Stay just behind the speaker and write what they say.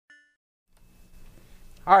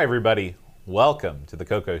Hi, everybody. Welcome to the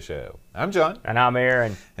Coco Show. I'm John. And I'm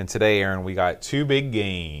Aaron. And today, Aaron, we got two big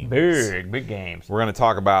games. Big games. We're going to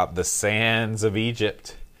talk about the Sands of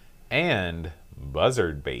Egypt and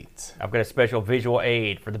buzzard bait. I've got a special visual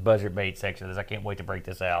aid for the buzzard bait section of this. I can't wait to break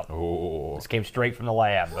this out. Oh. This came straight from the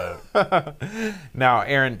lab, though. Now,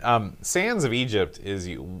 Aaron, Sands of Egypt is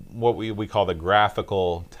what we call the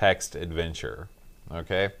graphical text adventure.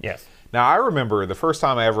 Okay? Yes. Now, I remember the first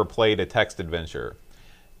time I ever played a text adventure,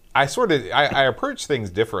 I approached things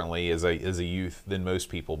differently as a youth than most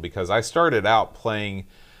people because I started out playing,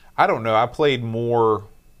 I played more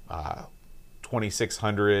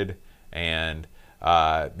 2600 and the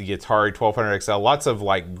Atari 1200 XL, lots of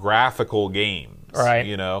like graphical games, right?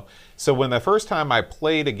 You know, so when the first time I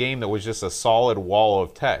played a game that was just a solid wall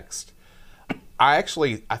of text, I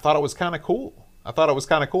thought it was kind of cool.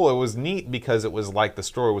 It was neat because it was like the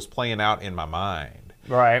story was playing out in my mind.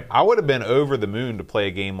 Right. I would have been over the moon to play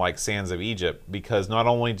a game like Sands of Egypt because not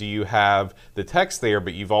only do you have the text there,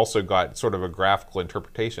 but you've also got sort of a graphical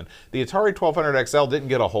interpretation. The Atari 1200 XL didn't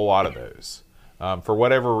get a whole lot of those. For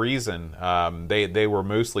whatever reason, they were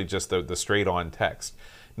mostly just the straight-on text.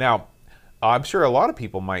 Now, I'm sure a lot of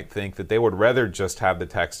people might think that they would rather just have the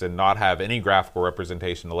text and not have any graphical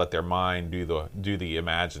representation to let their mind do the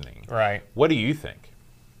imagining. Right. What do you think?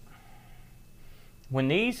 When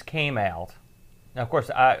these came out, now, of course,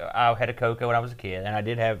 I had a Coco when I was a kid, and I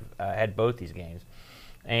did had both these games.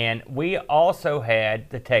 And we also had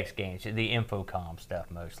the text games, the Infocom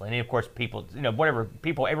stuff mostly. And of course,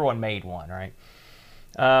 everyone made one, right?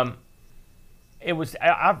 I've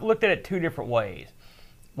looked at it two different ways.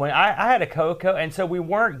 When I had a Coco, and so we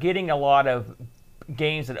weren't getting a lot of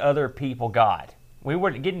games that other people got. We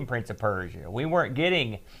weren't getting Prince of Persia. We weren't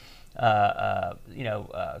getting, Castle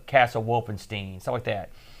Wolfenstein, stuff like that.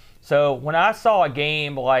 So when I saw a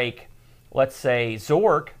game like, let's say,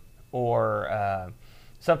 Zork or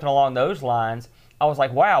something along those lines, I was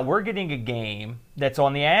like, wow, we're getting a game that's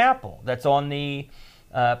on the Apple, that's on the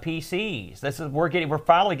PCs. We're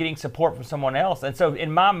finally getting support from someone else. And so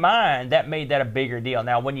in my mind, that made that a bigger deal.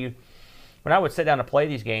 Now, when I would sit down to play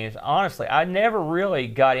these games, honestly, I never really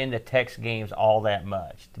got into text games all that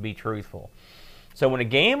much, to be truthful. So when a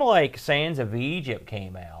game like Sands of Egypt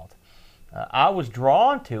came out, I was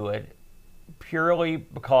drawn to it purely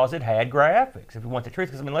because it had graphics, if you want the truth.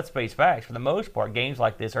 Because, let's face facts. For the most part, games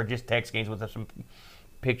like this are just text games with some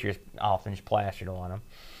pictures often just plastered on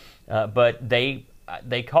them. But they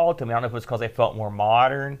called to me. I don't know if it was because they felt more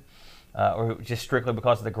modern or just strictly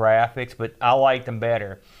because of the graphics, but I liked them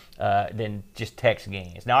better than just text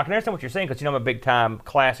games. Now, I can understand what you're saying because, I'm a big-time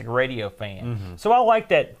classic radio fan. Mm-hmm. So I like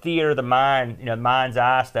that theater of the mind, mind's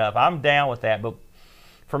eye stuff. I'm down with that, but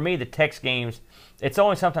for me, the text games, it's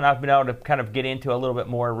only something I've been able to kind of get into a little bit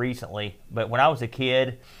more recently. But when I was a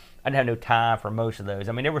kid, I didn't have no time for most of those.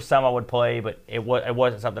 There were some I would play, but it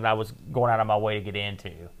wasn't something I was going out of my way to get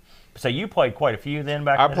into. So you played quite a few then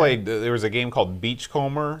back then? There was a game called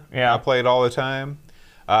Beachcomber. Yeah. I played all the time.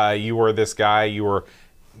 You were this guy,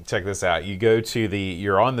 check this out.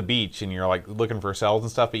 You're on the beach and you're like looking for cells and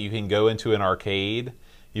stuff, but you can go into an arcade.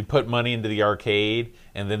 You put money into the arcade,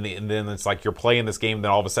 and then it's like you're playing this game, and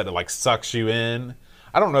then all of a sudden it like sucks you in.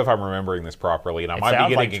 I don't know if I'm remembering this properly, and I might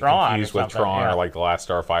be getting confused with Tron or like The Last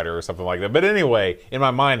Starfighter or something like that. But anyway, in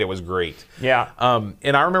my mind, it was great. Yeah.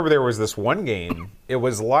 And I remember there was this one game. It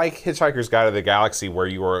was like Hitchhiker's Guide to the Galaxy, where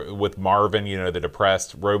you were with Marvin, the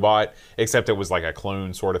depressed robot, except it was like a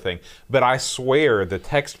clone sort of thing. But I swear, the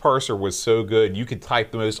text parser was so good, you could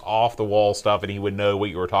type the most off-the-wall stuff, and he would know what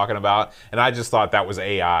you were talking about. And I just thought that was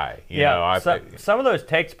AI. Some of those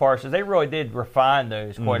text parsers, they really did refine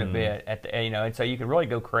those quite a bit, and so you could really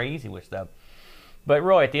go crazy with stuff. But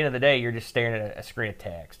really, at the end of the day, you're just staring at a screen of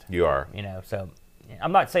text. You are. So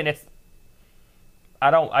I'm not saying it's.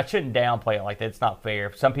 I shouldn't downplay it like that. It's not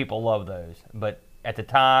fair. Some people love those, but at the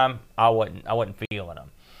time, I wasn't feeling them.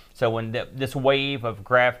 So when this wave of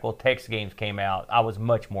graphical text games came out, I was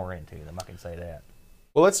much more into them. I can say that.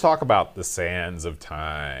 Well, let's talk about the Sands of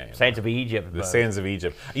Time. Sands of Egypt. The Sands of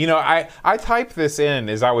Egypt. I typed this in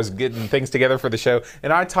as I was getting things together for the show,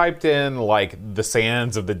 and I typed in, like, the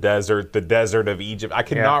sands of the desert of Egypt. I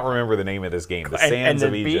could not remember the name of this game. The Sands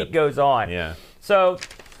of Egypt. And the beat goes on. Yeah. So,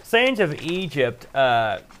 Sands of Egypt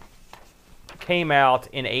came out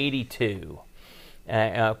in '82,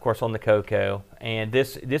 of course, on the Coco. And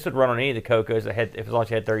this would run on any of the Cocos as long as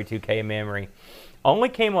you had 32K memory. Only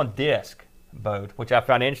came on disc. Boat, which I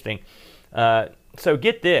found interesting. So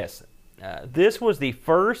get this. This was the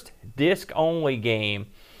first disc-only game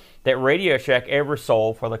that Radio Shack ever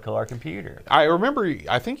sold for the color computer. I remember,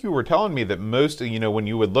 I think you were telling me that most, when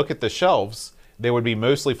you would look at the shelves, they would be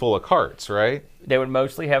mostly full of carts, right? They would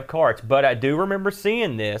mostly have carts, but I do remember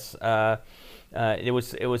seeing this. It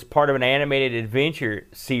was part of an animated adventure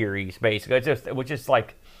series, basically. It was just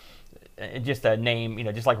like just a name,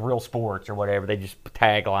 just like Real Sports or whatever. They just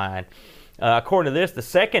tagline. According to this, the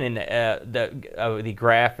second in the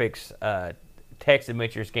graphics text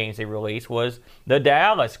adventures games they released was the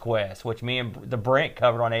Dallas Quest, which me and the Brent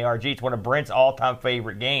covered on ARG. It's one of Brent's all-time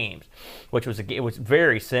favorite games, it was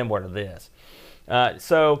very similar to this.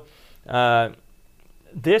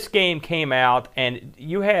 This game came out, and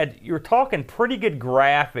you were talking pretty good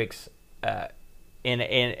graphics in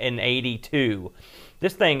 '82.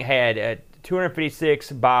 This thing had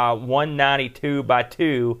 256 by 192 by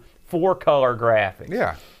 2 4-color graphics.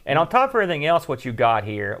 Yeah. And on top of everything else, what you got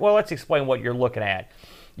here, well, let's explain what you're looking at.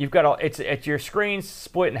 You've got it's your screen's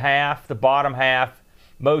split in half. The bottom half,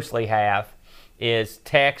 mostly half, is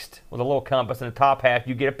text with a little compass, and the top half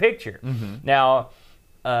you get a picture. Mm-hmm. Now,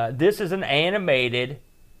 this is an animated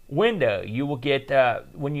window. You will get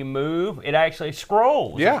when you move, it actually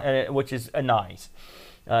scrolls. Yeah. Which is nice.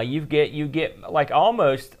 You get like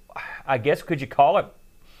almost, I guess, could you call it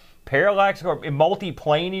parallax or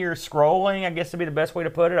multiplanar scrolling, I guess would be the best way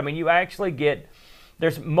to put it. I mean, you actually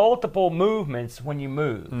there's multiple movements when you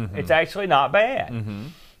move. Mm-hmm. It's actually not bad.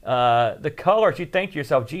 Mm-hmm. The colors, you think to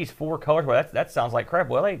yourself, geez, 4 colors, well, that sounds like crap.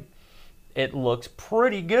 Well, it looks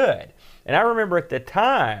pretty good. And I remember at the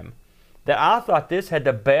time that I thought this had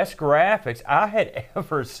the best graphics I had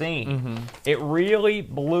ever seen. Mm-hmm. It really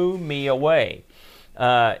blew me away.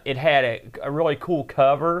 It had a really cool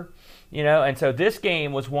cover. And so this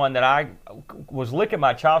game was one that I was licking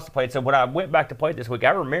my chops to play. So when I went back to play it this week, I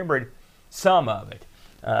remembered some of it.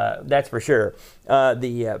 That's for sure.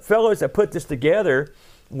 The fellows that put this together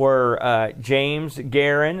were James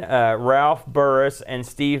Guerin, Ralph Burris, and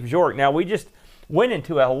Steve Bjork. Now, we just went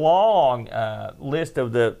into a long list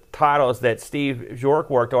of the titles that Steve Bjork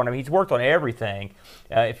worked on. I mean, he's worked on everything.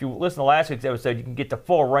 If you listen to last week's episode, you can get the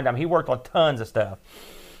full rundown. He worked on tons of stuff.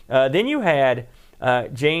 Then you had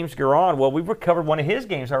James Guerin. Well, we've covered one of his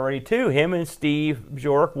games already, too. Him and Steve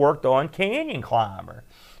Bjork worked on Canyon Climber.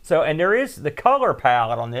 So, and there is the color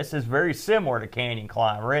palette on this is very similar to Canyon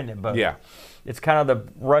Climber, isn't it, Bo? Yeah. It's kind of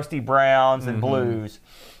the rusty browns and blues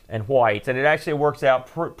and whites, and it actually works out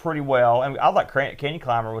pretty well. And I thought Canyon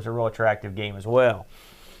Climber was a real attractive game as well.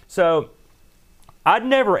 So, I'd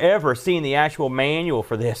never ever seen the actual manual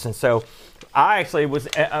for this, and so I actually was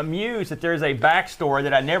amused that there's a backstory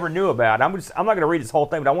that I never knew about. I'm not going to read this whole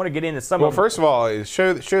thing, but I want to get into some of it. Well, first of all,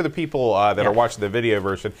 show the people that are watching the video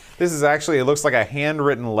version. This is actually, it looks like a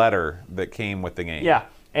handwritten letter that came with the game. Yeah,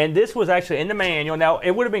 and this was actually in the manual. Now,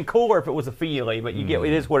 it would have been cooler if it was a fealy, but you get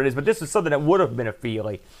it is what it is. But this is something that would have been a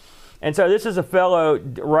fealy. And so this is a fellow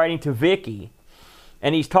writing to Vicky,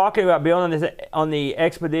 and he's talking about being on the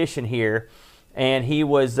expedition here. And he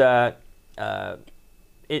was, as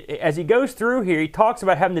he goes through here, he talks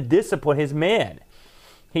about having to discipline his men.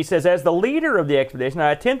 He says, as the leader of the expedition,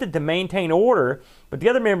 I attempted to maintain order, but the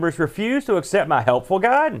other members refused to accept my helpful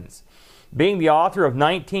guidance. Being the author of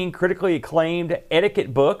 19 critically acclaimed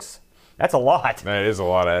etiquette books, that's a lot. That is a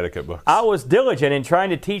lot of etiquette books. I was diligent in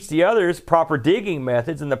trying to teach the others proper digging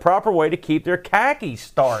methods and the proper way to keep their khakis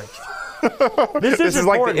starched. This is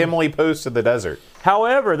like the Emily Post of the desert.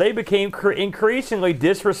 However, they became increasingly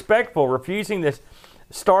disrespectful, refusing to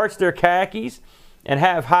starch their khakis and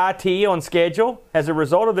have high tea on schedule. As a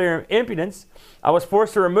result of their impudence, I was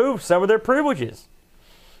forced to remove some of their privileges.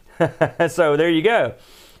 So there you go.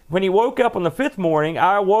 When he woke up on the 5th morning,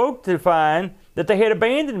 I awoke to find that they had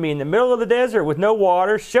abandoned me in the middle of the desert with no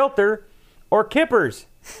water, shelter, or kippers.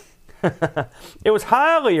 It was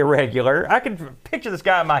highly irregular. I can picture this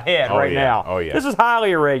guy in my head now. Oh, yeah. This is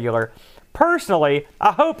highly irregular. Personally,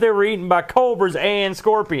 I hope they were eaten by cobras and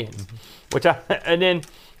scorpions. And then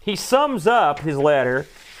he sums up his letter.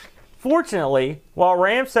 Fortunately, while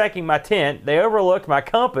ransacking my tent, they overlooked my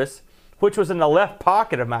compass, which was in the left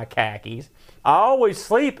pocket of my khakis. I always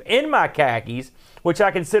sleep in my khakis, which I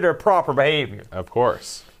consider proper behavior. Of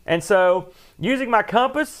course. And so, using my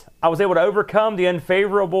compass, I was able to overcome the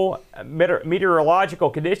unfavorable meteorological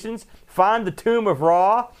conditions, find the tomb of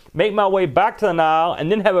Ra, make my way back to the Nile,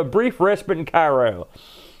 and then have a brief respite in Cairo.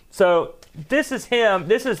 So, this is him.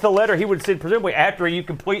 This is the letter he would have sent, presumably, after you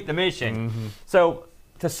complete the mission. Mm-hmm. So,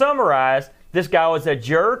 to summarize, this guy was a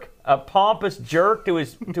jerk, a pompous jerk to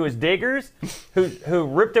his diggers, who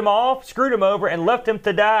ripped him off, screwed him over, and left him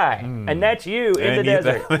to die. And that's you in the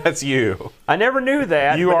desert. That's you. I never knew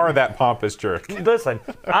that. You are that pompous jerk. Listen,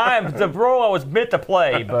 I'm the role I was meant to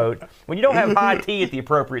play, Boat. When you don't have high tea at the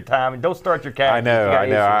appropriate time and don't start your khakis. I know.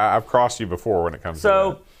 I've crossed you before when it comes to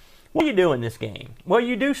that. What do you do in this game? Well,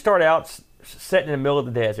 you do start out set in the middle of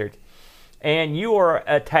the desert, and you are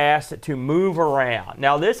tasked to move around.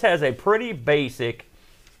 Now, this has a pretty basic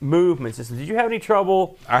movement system. Did you have any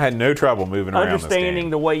trouble? I had no trouble moving around understanding this game.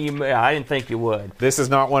 the way you move? I didn't think you would. This is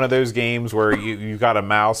not one of those games where you've got a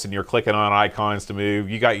mouse and you're clicking on icons to move.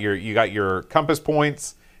 You got your compass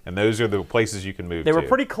points, and those are the places you can move They to. were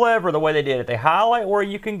pretty clever the way they did it. They highlight where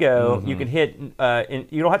you can go. You can hit.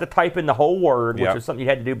 You don't have to type in the whole word, which was something you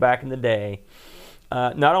had to do back in the day.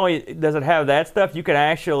 Not only does it have that stuff, you can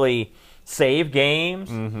actually save games.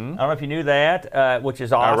 I don't know if you knew that, which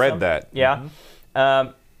is awesome. I read that. Yeah.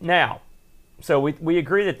 Now, so we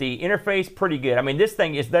agree that the interface pretty good. I mean, this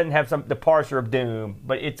thing doesn't have the parser of doom,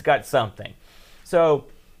 but it's got something. So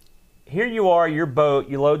here you are, your boat.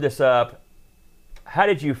 You load this up. How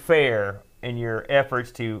did you fare in your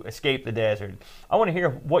efforts to escape the desert? I want to hear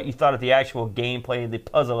what you thought of the actual gameplay and the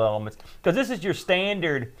puzzle elements, because this is your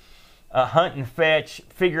standard hunt and fetch,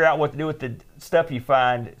 figure out what to do with the stuff you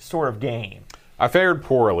find sort of game. I fared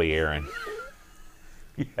poorly, Aaron.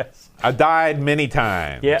 Yes. I died many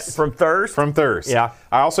times. Yeah, from thirst? From thirst. Yeah.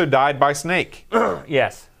 I also died by snake.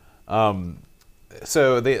 Yes.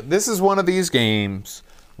 So this is one of these games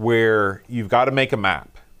where you've got to make a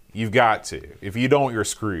map. You've got to. If you don't, you're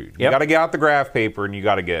screwed. You got to get out the graph paper and you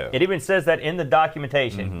got to go. It even says that in the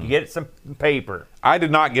documentation. You get some paper. I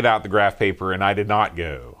did not get out the graph paper and I did not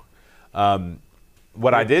go.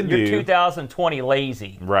 What I did do... You're 2020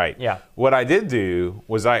 lazy. Right. Yeah. What I did do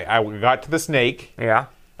was I got to the snake. Yeah.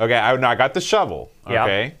 Okay, I got the shovel. Yeah.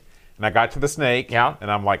 Okay. And I got to the snake. Yeah. And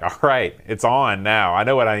I'm like, all right, it's on now. I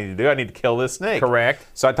know what I need to do. I need to kill this snake. Correct.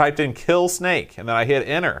 So I typed in kill snake and then I hit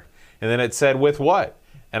enter. And then it said with what?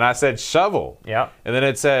 And I said shovel. Yeah. And then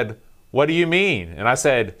it said, what do you mean? And I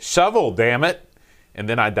said, shovel, damn it. And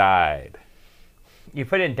then I died. You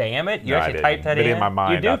put in damn it? You No, actually I typed didn't. that But in? in my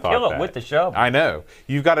mind, you do I thought kill it that. with the shovel. I know.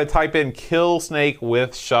 You've got to type in kill snake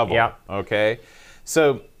with shovel. Yeah. Okay?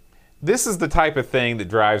 So this is the type of thing that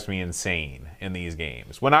drives me insane in these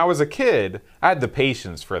games. When I was a kid, I had the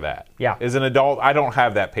patience for that. Yeah. As an adult, I don't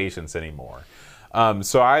have that patience anymore.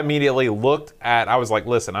 So I immediately I was like,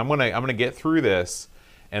 listen, I'm gonna get through this,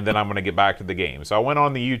 and then I'm gonna get back to the game. So I went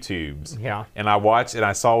on the YouTubes. Yeah. And I watched and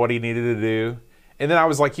I saw what he needed to do. And then I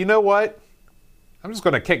was like, you know what? I'm just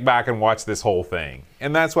going to kick back and watch this whole thing.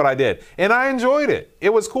 And that's what I did. And I enjoyed it.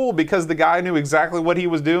 It was cool because the guy knew exactly what he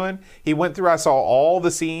was doing. He went through, I saw all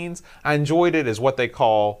the scenes. I enjoyed it as what they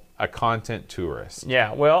call a content tourist.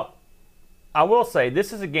 Yeah, well, I will say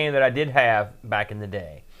this is a game that I did have back in the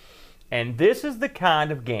day. And this is the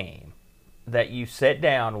kind of game that you sit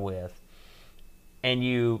down with and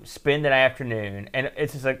you spend an afternoon. And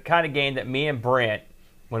it's just a kind of game that me and Brent,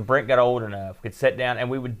 when Brent got old enough, could sit down and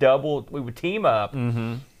we would team up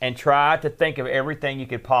and try to think of everything you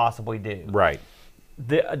could possibly do. Right.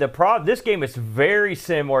 This game is very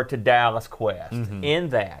similar to Dallas Quest in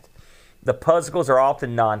that the puzzles are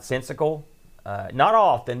often nonsensical. Not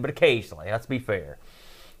often, but occasionally, let's be fair.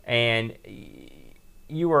 And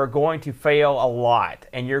you are going to fail a lot,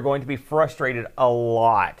 and you're going to be frustrated a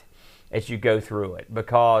lot as you go through it,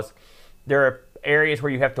 because there are areas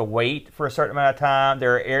where you have to wait for a certain amount of time.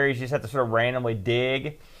 There are areas you just have to sort of randomly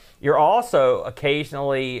dig. You're also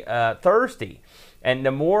occasionally thirsty. And the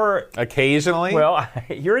more... Occasionally? Well,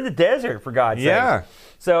 you're in the desert, for God's Yeah. sake.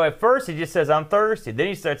 So at first he just says, I'm thirsty. Then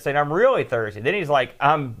he starts saying, I'm really thirsty. Then he's like,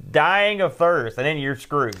 I'm dying of thirst. And then you're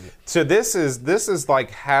screwed. So this is like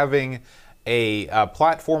having a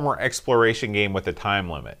platformer exploration game with a time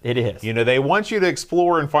limit. It is. You know, they want you to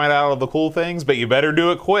explore and find out all the cool things, but you better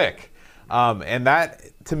do it quick. And that,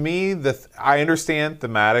 to me, I understand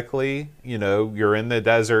thematically, you know, you're in the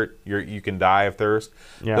desert, you can die of thirst.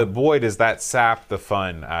 Yeah. But boy, does that sap the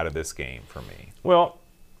fun out of this game for me. Well,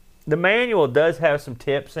 the manual does have some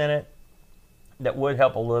tips in it that would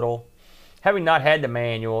help a little. Having not had the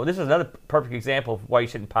manual, this is another perfect example of why you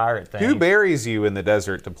shouldn't pirate things. Who buries you in the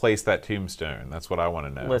desert to place that tombstone? That's what I want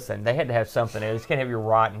to know. Listen, they had to have something. They just can't have your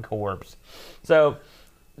rotten corpse. So...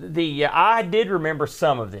 I did remember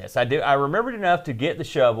some of this. I remembered enough to get the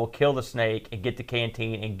shovel, kill the snake, and get the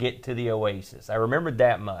canteen and get to the oasis. I remembered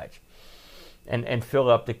that much, and fill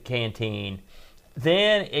up the canteen.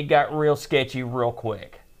 Then it got real sketchy real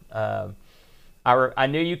quick. I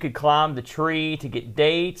knew you could climb the tree to get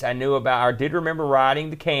dates. I did remember riding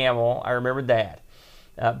the camel. I remembered that.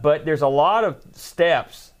 But there's a lot of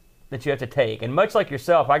steps that you have to take. And much like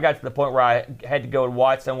yourself, I got to the point where I had to go and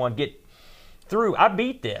watch someone get through. I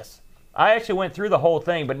beat this. I actually went through the whole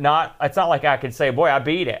thing, but it's not like I could say, boy, I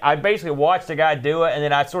beat it. I basically watched the guy do it, and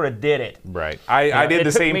then I sort of did it. Right. I did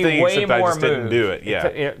the same thing, except I just didn't do it.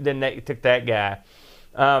 Yeah. Then it took that guy.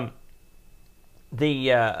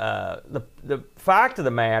 the fact of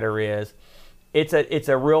the matter is, it's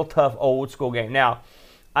a real tough old school game. Now,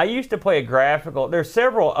 I used to play a graphical. There's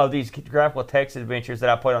several of these graphical text adventures that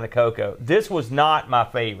I played on the Coco. This was not my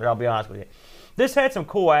favorite. I'll be honest with you. This had some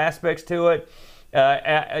cool aspects to it,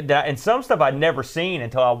 and some stuff I'd never seen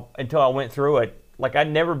until I went through it. Like I'd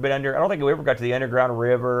never been under. I don't think we ever got to the underground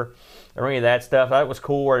river or any of that stuff. That was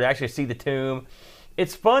cool. Or to actually see the tomb.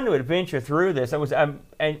 It's fun to adventure through this. But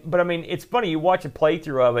I mean, it's funny. You watch a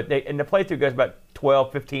playthrough of it, and the playthrough goes about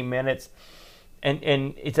 12, 15 minutes, and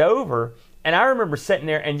it's over. And I remember sitting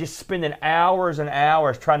there and just spending hours and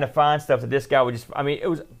hours trying to find stuff that this guy would just. I mean, it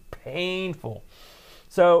was painful.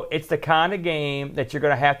 So it's the kind of game that you're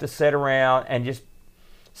going to have to sit around and just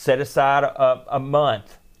set aside a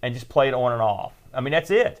month and just play it on and off. I mean,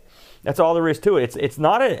 that's it. That's all there is to it. It's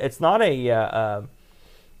not an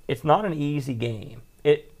easy game.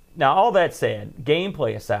 Now, all that said,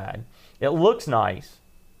 gameplay aside, it looks nice.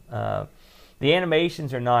 The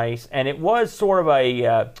animations are nice, and it was sort of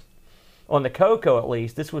on the Coco at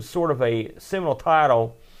least, this was sort of a seminal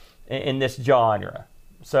title in this genre.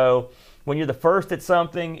 So when you're the first at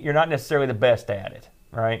something, you're not necessarily the best at it,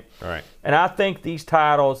 right? Right. And I think these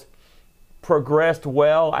titles progressed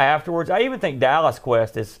well afterwards. I even think Dallas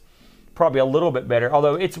Quest is probably a little bit better,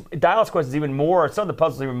 although Dallas Quest is even more, some of the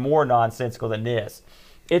puzzles are even more nonsensical than this.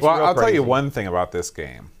 It's well, real I'll crazy. tell you one thing about this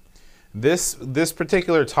game. This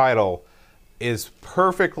particular title is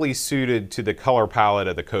perfectly suited to the color palette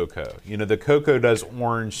of the Coco. You know, the Coco does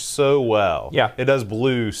orange so well. Yeah. It does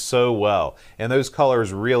blue so well. And those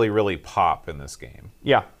colors really, really pop in this game.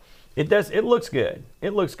 Yeah, it does. It looks good.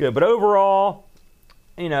 It looks good. But overall,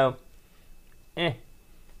 you know,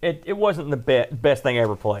 it wasn't the best thing I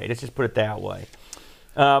ever played. Let's just put it that way.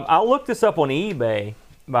 I looked this up on eBay,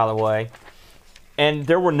 by the way, and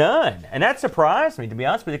there were none. And that surprised me, to be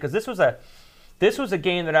honest with you, because this was a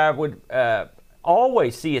game that I would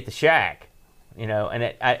always see at the Shack, you know,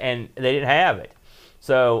 and they didn't have it.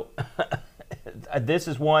 So this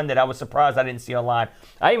is one that I was surprised I didn't see online.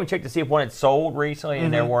 I even checked to see if one had sold recently,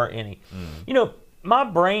 and there weren't any. You know, my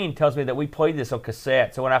brain tells me that we played this on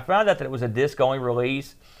cassette. So when I found out that it was a disc-only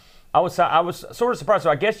release, I was sort of surprised.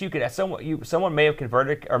 So I guess someone may have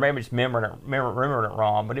converted, or maybe just remembered it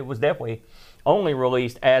wrong, but it was definitely only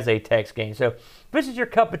released as a text game. So if this is your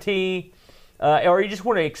cup of tea, or you just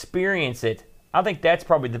want to experience it, I think that's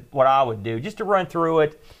probably what I would do, just to run through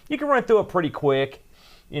it. You can run through it pretty quick,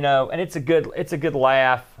 you know, and it's a good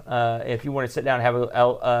laugh if you want to sit down and have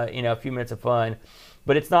a few minutes of fun.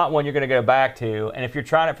 But it's not one you're going to go back to. And if you're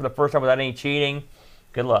trying it for the first time without any cheating,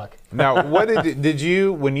 good luck. Now, what did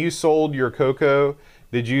you, when you sold your Coco,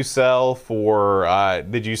 did you sell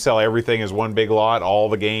everything as one big lot, all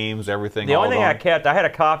the games, everything? The only thing I kept, I had a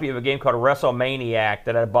copy of a game called WrestleManiac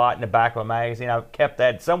that I bought in the back of a magazine. I kept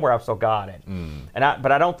that somewhere. I've still got it. I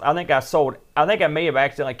think I may have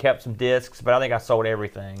accidentally kept some discs, but I think I sold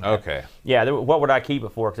everything. Okay. Yeah. What would I keep it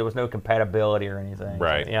for? Because there was no compatibility or anything.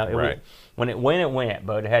 Right. So, you know, right. When it went,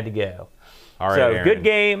 but it had to go. All right. So Aaron. good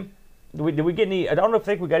game. Did we get any? I don't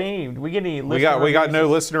think we got any. Did we get any? We got no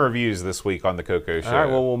listener reviews this week on the Coco Show. All right.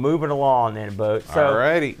 Well, we'll move it along then, Boat. So, all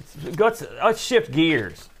righty. Let's shift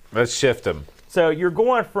gears. Let's shift them. So you're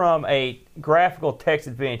going from a graphical text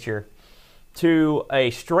adventure to a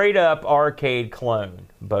straight-up arcade clone,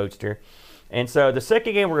 Boatster. And so the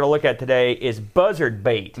second game we're going to look at today is Buzzard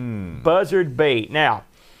Bait. Buzzard Bait. Now,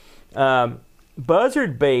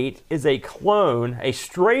 Buzzard Bait is a clone, a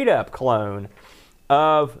straight-up clone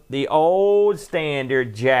of the old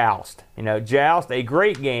standard Joust. You know, Joust, a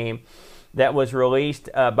great game that was released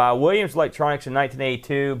by Williams Electronics in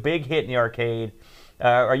 1982. Big hit in the arcade.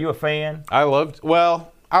 Are you a fan? I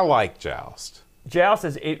like Joust. Joust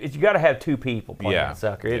is you got to have two people playing that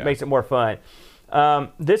sucker. It makes it more fun.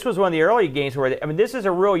 This was one of the early games where this is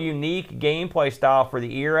a real unique gameplay style for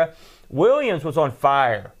the era. Williams was on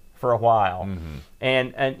fire for a while,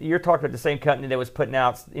 and you're talking about the same company that was putting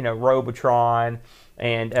out Robotron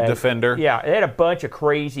and Defender. Yeah, they had a bunch of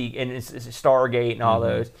crazy and Stargate and all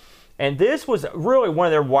those. And this was really one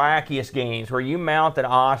of their wackiest games where you mount an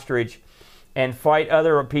ostrich and fight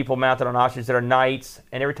other people mounted on ostriches that are knights.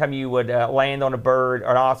 And every time you would land on a bird or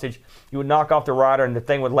an ostrich, you would knock off the rider and the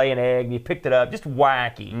thing would lay an egg and you picked it up. Just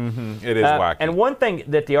wacky. It is wacky. And one thing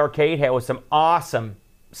that the arcade had was some awesome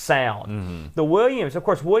sound. The Williams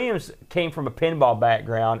came from a pinball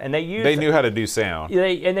background, and they knew how to do sound.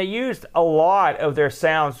 They used a lot of their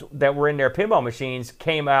sounds that were in their pinball machines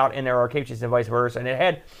came out in their arcade machines and vice versa. And it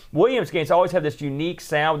had Williams games always have this unique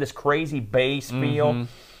sound, this crazy bass feel.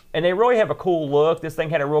 And they really have a cool look. This thing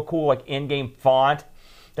had a real cool in-game font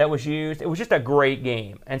that was used. It was just a great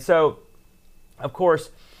game. And so of course,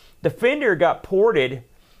 Defender got ported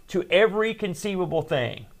to every conceivable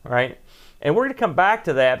thing, right? And we're going to come back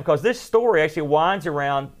to that because this story actually winds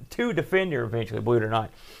around to Defender eventually, believe it or not.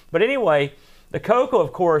 But anyway, the Coco,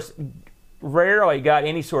 of course, rarely got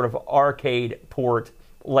any sort of arcade port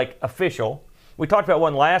like official. We talked about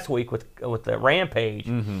one last week with the Rampage.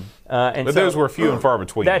 Mm-hmm. And but those were few and far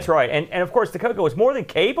between. That's right. And of course, the Coco was more than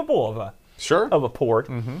capable of a port.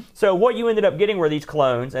 Mm-hmm. So what you ended up getting were these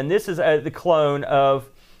clones, and this is the clone of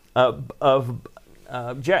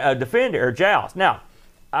Defender or Joust. Now,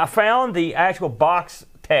 I found the actual box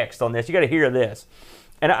text on this. You got to hear this,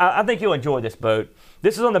 and I think you'll enjoy this, Boat.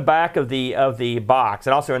 This is on the back of the box,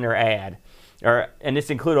 and also in their ad, and it's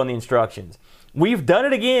included on the instructions. We've done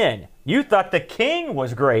it again. You thought the King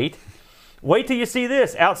was great. Wait till you see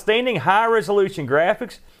this. Outstanding high-resolution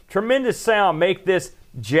graphics, tremendous sound make this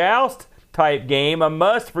Joust-type game a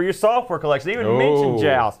must for your software collection. They even mentioned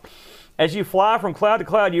Joust. As you fly from cloud to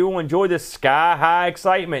cloud, you will enjoy this sky-high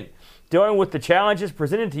excitement, dealing with the challenges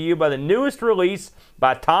presented to you by the newest release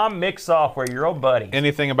by Tom Mix Software, your old buddy.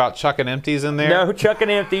 Anything about chucking empties in there? No, chucking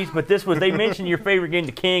empties, but they mentioned your favorite game,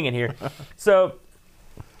 the King, in here. So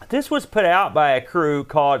this was put out by a crew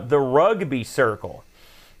called the Rugby Circle.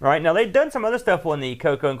 Right? Now, they'd done some other stuff on the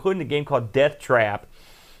Coco, including a game called Death Trap.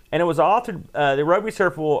 And it was authored, the Rugby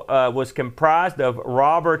Circle was comprised of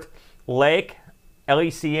Robert Lech,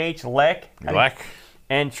 L-E-C-H, Lech,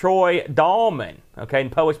 and Troy Dahlman, okay,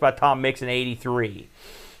 and published by Tom Mix in '83.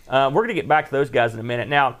 We're going to get back to those guys in a minute.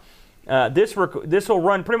 Now, this will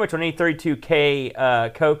run pretty much on any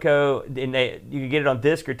 32K Coco, and you can get it on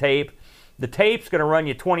disc or tape. The tape's going to run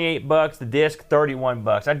you $28. The disc,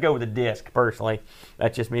 $31. I'd go with the disc personally.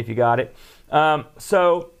 That's just me if you got it.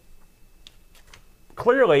 So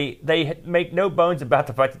clearly, they make no bones about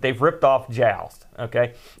the fact that they've ripped off Joust.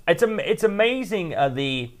 Okay, it's amazing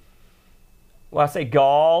I say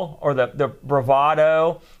gall or the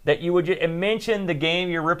bravado that you would just mention the game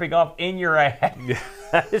you're ripping off in your ad.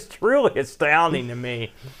 That is truly astounding to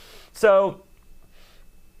me. So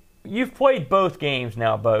you've played both games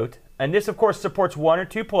now, Boat. And this, of course, supports 1 or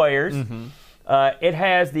 2 players. Mm-hmm. It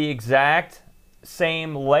has the exact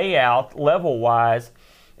same layout, level-wise,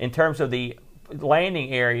 in terms of the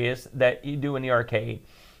landing areas that you do in the arcade.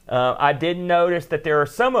 I did notice that there are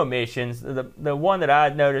some omissions. The one that I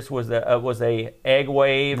noticed was a egg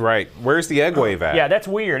wave. Right. Where's the egg wave at? Yeah, that's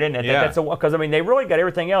weird, isn't it? Yeah. Because, I mean, they really got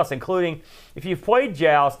everything else, including if you've played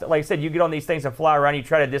Joust, like I said, you get on these things and fly around, you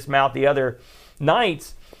try to dismount the other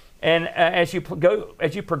knights. And as you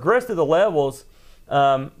progress through the levels,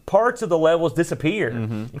 parts of the levels disappear,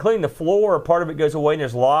 including the floor. Part of it goes away, and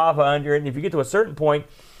there's lava under it. And if you get to a certain point,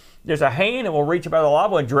 there's a hand that will reach up out of the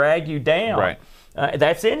lava and drag you down. Right.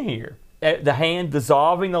 That's in here. The hand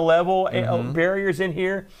dissolving the level barriers in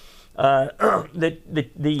here. One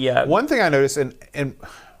thing I noticed, and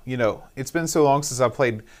you know, it's been so long since I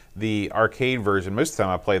played the arcade version. Most of the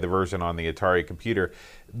time, I play the version on the Atari computer.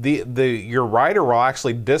 Your rider will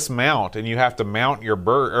actually dismount, and you have to mount your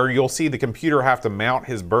bird, or you'll see the computer have to mount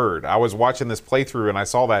his bird. I was watching this playthrough, and I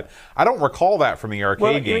saw that. I don't recall that from the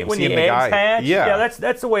arcade game. When seeing the the eggs guy, hatch, yeah,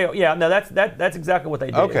 that's the way. Yeah, no, that's exactly what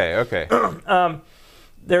they did. Okay.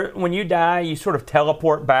 When you die, you sort of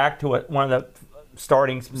teleport back to one of the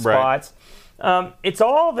starting spots. Right. It's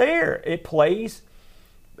all there. It plays.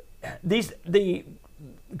 The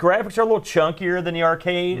graphics are a little chunkier than the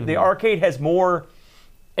arcade. The arcade has more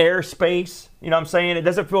airspace, you know what I'm saying? It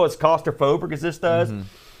doesn't feel as claustrophobic as this does.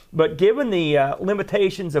 But given the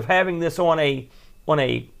limitations of having this on a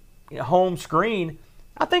home screen,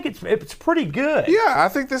 I think it's pretty good. Yeah, I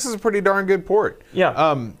think this is a pretty darn good port.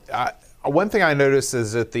 Yeah. One thing I noticed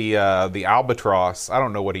is that the albatross, I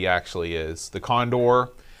don't know what he actually is, the condor,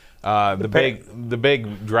 the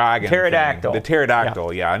big dragon, pterodactyl. The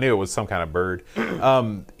pterodactyl. Yeah, I knew it was some kind of bird.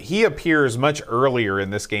 He appears much earlier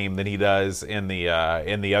in this game than he does in the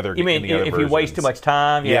other. You mean if you waste too much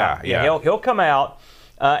time? Yeah. He'll come out,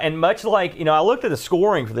 and much like I looked at the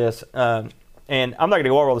scoring for this, and I'm not going to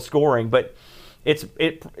go over all the scoring, but you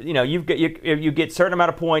get a certain amount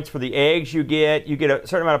of points for the eggs you get a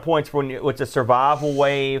certain amount of points for when it's a survival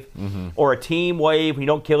wave or a team wave when you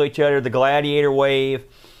don't kill each other, the gladiator wave.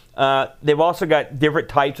 They've also got different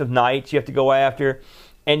types of knights you have to go after.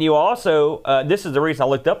 And you also, this is the reason I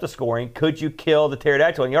looked up the scoring, could you kill the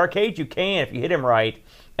pterodactyl? In the arcade you can if you hit him right,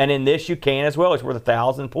 and in this you can as well. It's worth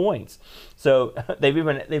 1,000 points. So they've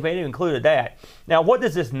even included that. Now, what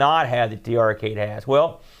does this not have that the arcade has?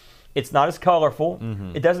 Well, it's not as colorful.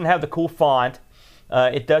 It doesn't have the cool font.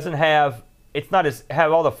 It's not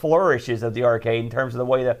have all the flourishes of the arcade in terms of the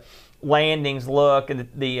way the landings look and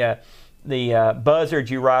the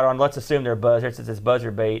buzzards you ride on, let's assume they're buzzards since it's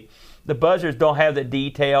buzzard bait. The buzzards don't have the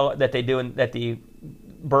detail that they do that the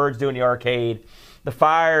birds do in the arcade. The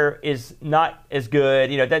fire is not as good.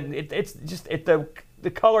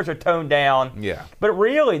 The colors are toned down. Yeah. But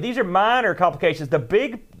really, these are minor complications. The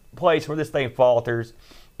big place where this thing falters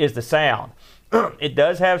is the sound. It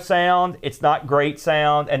does have sound. It's not great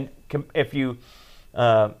sound. And if you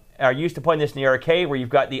are used to playing this in the arcade, where you've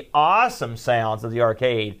got the awesome sounds of the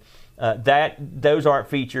arcade, those aren't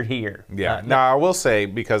featured here. Yeah. Now I will say,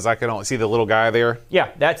 because I can only see the little guy there.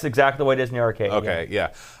 Yeah, that's exactly the way it is in the arcade. Okay.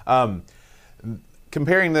 Yeah.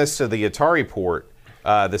 Comparing this to the Atari port,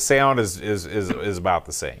 the sound is about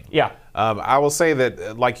the same. Yeah. I will say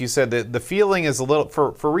that, like you said, that the feeling is a little,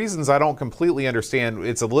 for reasons I don't completely understand,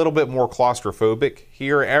 it's a little bit more claustrophobic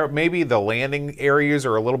here. Maybe the landing areas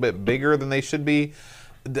are a little bit bigger than they should be.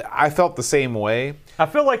 I felt the same way. I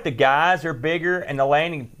feel like the guys are bigger and the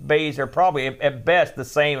landing bays are probably at best the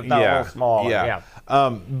same, if not a little smaller. Yeah.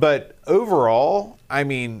 But overall, I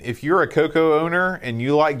mean, if you're a Coco owner and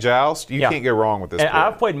you like Joust, you can't go wrong with this. And port.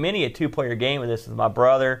 I've played many a two-player game with this with my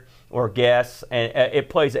brother or guests, and it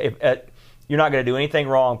plays. You're not going to do anything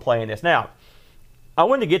wrong playing this. Now, I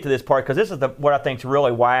wanted to get to this part because this is what I think is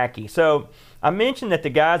really wacky. So I mentioned that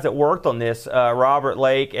the guys that worked on this, Robert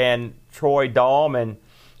Lake and Troy Dahlman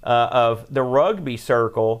of the Rugby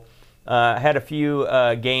Circle, had a few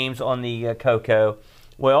games on the Coco.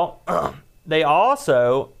 Well, they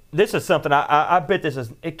also, this is something I bet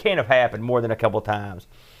it can't have happened more than a couple times.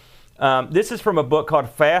 This is from a book called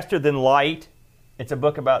Faster Than Light. It's a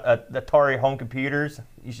book about the Atari home computers.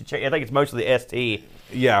 You should check. I think it's mostly the ST.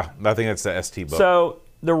 Yeah, I think it's the ST book. So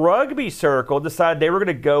the Rugby Circle decided they were going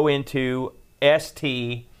to go into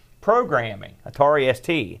ST programming, Atari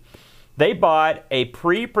ST. They bought a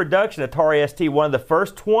pre-production Atari ST, one of the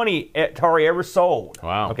first 20 Atari ever sold.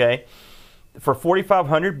 Wow. Okay, for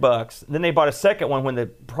 $4,500. Then they bought a second one when the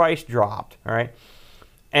price dropped. All right,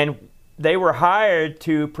 and they were hired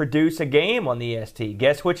to produce a game on the ST.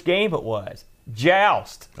 Guess which game it was?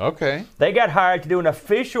 Joust. Okay. They got hired to do an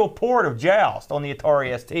official port of Joust on the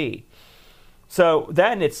Atari ST. So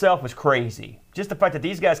that in itself was crazy. Just the fact that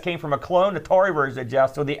these guys came from a clone Atari version of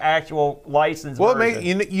Joust to the actual licensed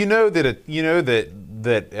version.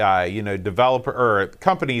 Developer or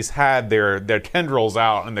companies had their tendrils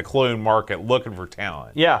out in the clone market looking for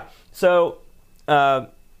talent. Yeah. So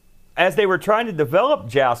as they were trying to develop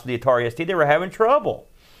Joust for the Atari ST, they were having trouble.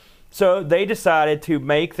 So they decided to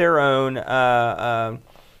make their own.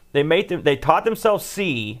 They taught themselves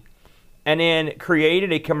C, and then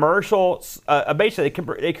created a commercial. Basically,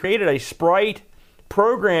 they created a sprite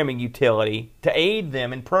programming utility to aid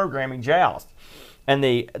them in programming Joust. And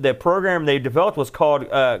the program they developed was called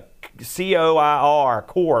Core.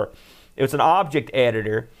 It was an object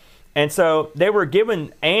editor. And so they were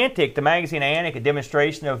giving Antic, the magazine Antic, a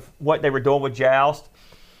demonstration of what they were doing with Joust.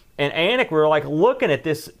 And Antic were like looking at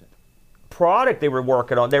this product they were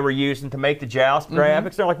working on, they were using to make the Joust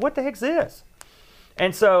graphics. They're like, what the heck's this?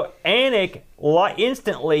 And so Antic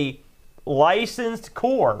instantly licensed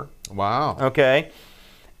Core. Wow. Okay.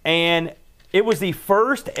 And it was the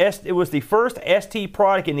first ST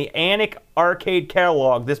product in the Antic arcade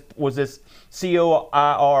catalog. This was this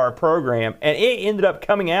COIR program, and it ended up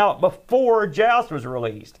coming out before Joust was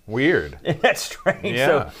released. Weird. That's strange. Yeah.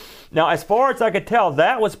 So now, as far as I could tell,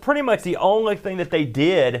 that was pretty much the only thing that they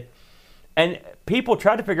did. And people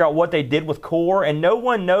tried to figure out what they did with Core, and no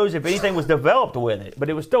one knows if anything was developed with it. But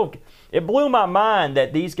it blew my mind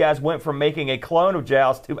that these guys went from making a clone of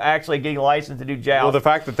Joust to actually getting licensed to do Joust. Well, the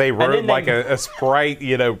fact that they wrote like a sprite,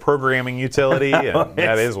 programming utility,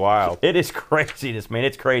 that is wild. It is craziness, man.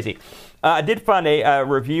 It's crazy. I did find a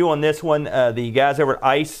review on this one. The guys over at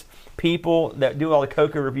Ice People that do all the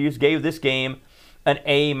Coco reviews gave this game an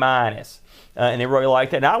A-, and they really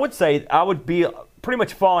liked it. And I would say I would be pretty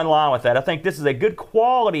much fall in line with that. I think this is a good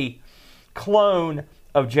quality clone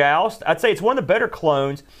of Joust. I'd say it's one of the better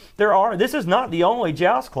clones. This is not the only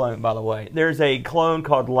Joust clone, by the way. There's a clone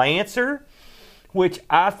called Lancer, which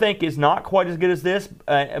I think is not quite as good as this,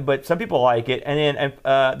 but some people like it. And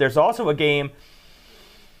then there's also a game,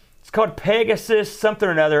 it's called Pegasus something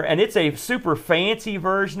or another, and it's a super fancy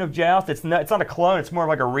version of Joust. It's not a clone, it's more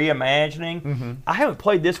like a reimagining. I haven't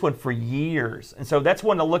played this one for years, and so that's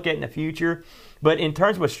one to look at in the future. But in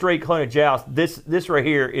terms of a straight clone of Joust, this right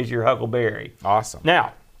here is your Huckleberry. Awesome.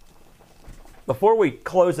 Now, before we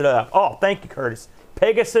close it up, thank you, Curtis.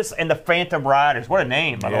 Pegasus and the Phantom Riders. What a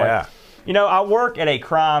name, by the way. I work at a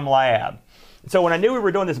crime lab. So when I knew we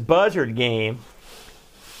were doing this Buzzard game,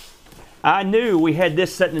 I knew we had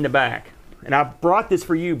this sitting in the back. And I brought this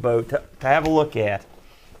for you, Bo, to have a look at.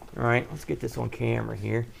 All right, let's get this on camera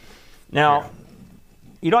here. Now,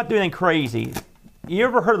 you don't have to do anything crazy. You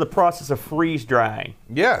ever heard of the process of freeze drying?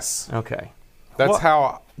 Yes. Okay. That's Well-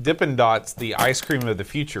 how Dippin' Dots, the ice cream of the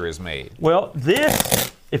future, is made. Well,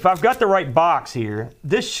 this, if I've got the right box here,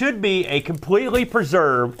 this should be a completely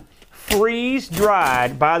preserved,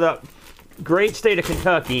 freeze-dried by the great state of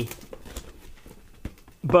Kentucky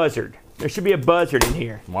buzzard. There should be a buzzard in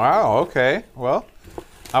here. Wow, okay. Well,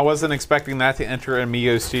 I wasn't expecting that to enter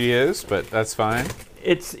Amigo Studios, but that's fine.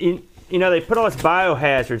 It's you know, they put all this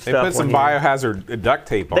biohazard They stuff put some on here. biohazard duct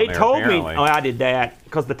tape on They there, told apparently. me, oh, I did that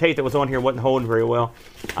because the tape that was on here wasn't holding very well.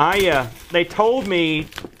 They told me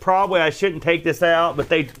probably I shouldn't take this out,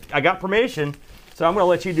 but I got permission, so I'm going to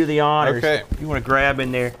let you do the honors. Okay. If you want to grab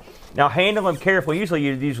in there. Now handle them carefully. Usually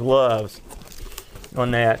you use gloves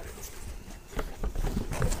on that.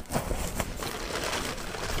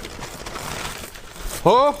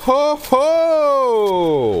 Ho, ho,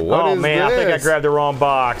 ho! What Oh is man, this? I think I grabbed the wrong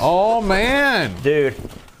box. Oh, man. Dude,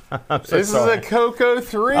 I'm so This sorry. is a Coco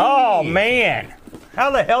 3. Oh man, how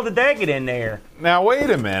the hell did that get in there? Now, wait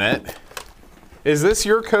a minute. Is this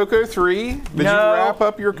your Coco 3? Did you wrap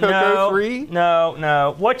up your Coco 3?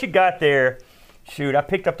 No. What you got there? Shoot, I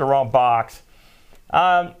picked up the wrong box.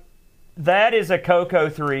 That is a Coco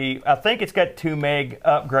 3. I think it's got 2 meg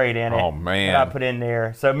upgrade in it. Oh, man. That I put in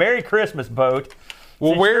there. So Merry Christmas, boat.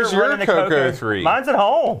 Well, Since where's you're your running the Coco 3? Mine's at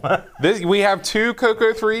home. We have 2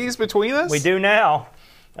 Coco 3s between us? We do now.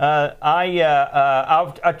 I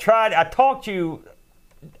talked you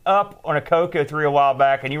up on a Coco 3 a while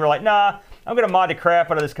back, and you were like, nah, I'm going to mod the crap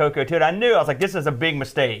out of this Coco 2. And I knew, I was like, this is a big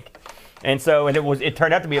mistake. And so, it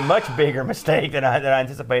turned out to be a much bigger mistake than I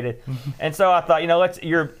anticipated. And so I thought, now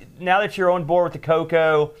that you're on board with the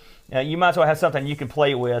Coco, you might as well have something you can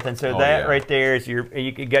play with. And so right there is you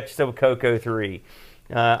got yourself a Coco 3.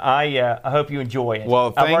 I hope you enjoy it.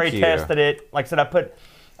 Well, I've already thank you. tested it. Like I said, I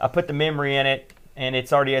put the memory in it, and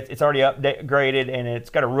it's already upgraded, and it's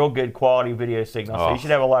got a real good quality video signal. So Oh. you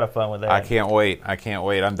should have a lot of fun with that. I can't wait. I'm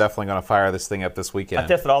definitely going to fire this thing up this weekend. I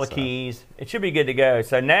tested all the keys. It should be good to go.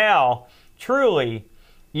 So now, truly,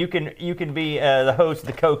 you can be the host of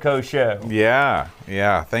the Coco Show. Yeah.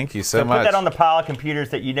 Thank you so much. Put that on the pile of computers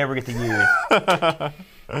that you never get to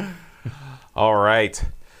use. All right.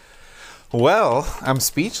 Well, I'm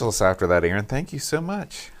speechless after that, Aaron. Thank you so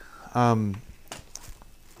much. Of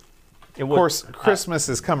course, Christmas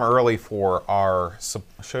has come early for our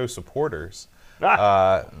show supporters.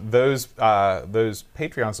 Those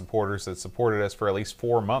Patreon supporters that supported us for at least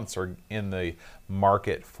 4 months are in the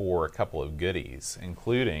market for a couple of goodies,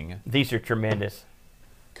 including These are tremendous.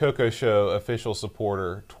 Coco Show official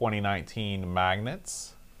supporter 2019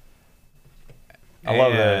 magnets. I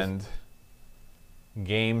love those. And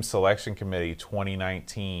Game Selection Committee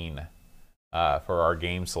 2019 for our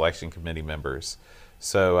Game Selection Committee members.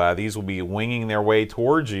 So these will be winging their way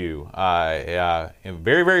towards you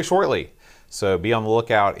very, very shortly. So be on the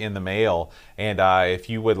lookout in the mail. And if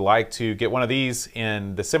you would like to get one of these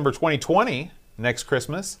in December 2020, next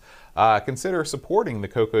Christmas, consider supporting The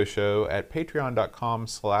Coco Show at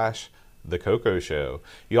patreon.com/The Coco Show.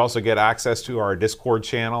 You also get access to our Discord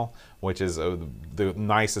channel, which is the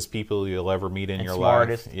nicest people you'll ever meet in your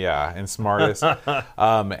smartest. life. Yeah, and smartest.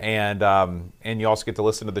 And you also get to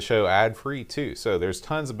listen to the show ad-free, too. So there's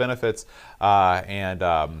tons of benefits. So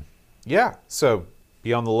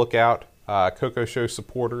be on the lookout. Coco Show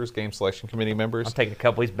supporters, Game Selection Committee members. I'm taking a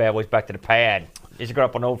couple of these bad boys back to the pad. These are going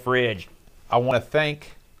up on the old fridge. I want to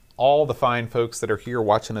thank all the fine folks that are here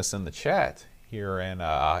watching us in the chat here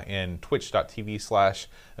in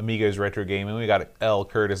twitch.tv/Amigos Retro Gaming. We got L.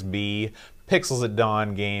 Curtis B, Pixels at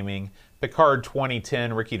Dawn Gaming, Picard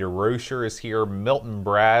 2010, Ricky DeRocher is here, Milton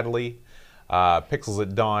Bradley, Pixels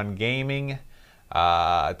at Dawn Gaming,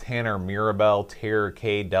 Tanner Mirabel, Terror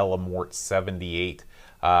K, Delamort 78.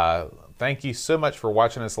 Thank you so much for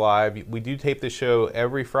watching us live. We do tape the show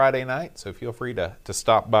every Friday night, so feel free to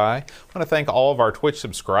stop by. I want to thank all of our Twitch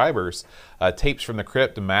subscribers. Tapes from the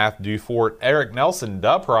Crypt, Math Dufort, Eric Nelson,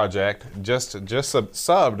 Duh Project, just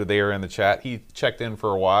subbed there in the chat. He checked in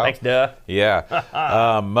for a while. Thanks, Duh. Yeah.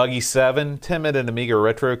 Muggy7, Timid and Amiga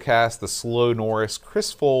Retrocast, The Slow Norris,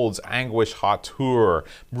 Chris Folds, Anguish Hauteur,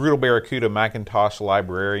 Brutal Barracuda, Macintosh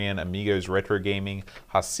Librarian, Amigos Retro Gaming,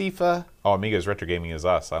 Hasifa. Oh, Amigos Retro Gaming is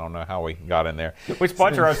us. I don't know how we got in there. We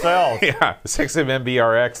sponsor ourselves. Yeah,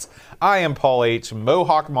 6MBRX. I am Paul H.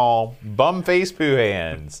 Mohawk Mall, Bumface Pooh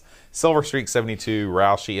Hands, Silver Streak 72,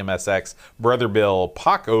 Roushi MSX, Brother Bill,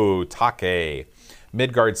 Paco Take,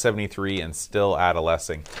 Midgard73, and Still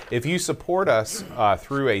Adolescing. If you support us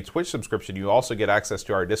through a Twitch subscription, you also get access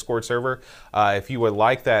to our Discord server. If you would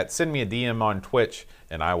like that, send me a DM on Twitch,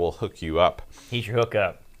 and I will hook you up. He's your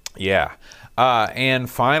hookup. Yeah. And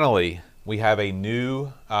finally, we have a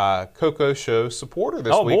new Coco Show supporter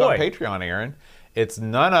this week on Patreon, Aaron. It's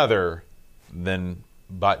none other than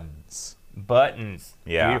Buttons. Buttons.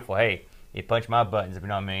 Yeah. Beautiful. Hey, you punch my buttons, if you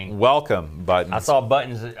know what I mean. Welcome, Buttons. I saw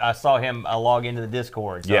Buttons. I saw him log into the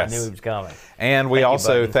Discord, so yes. I knew he was coming. And we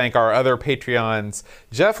also thank our other Patreons,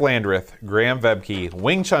 Jeff Landreth, Graham Vebke,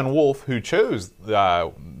 Wing Chun Wolf, who chose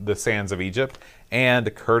the Sands of Egypt,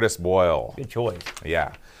 and Curtis Boyle. Good choice.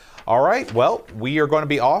 Yeah. All right. Well, we are going to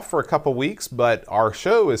be off for a couple weeks, but our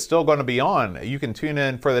show is still going to be on. You can tune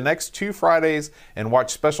in for the next 2 Fridays and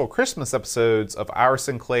watch special Christmas episodes of Our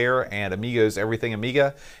Sinclair and Amigos Everything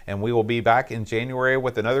Amiga. And we will be back in January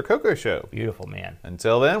with another Coco Show. Beautiful, man.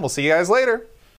 Until then, we'll see you guys later.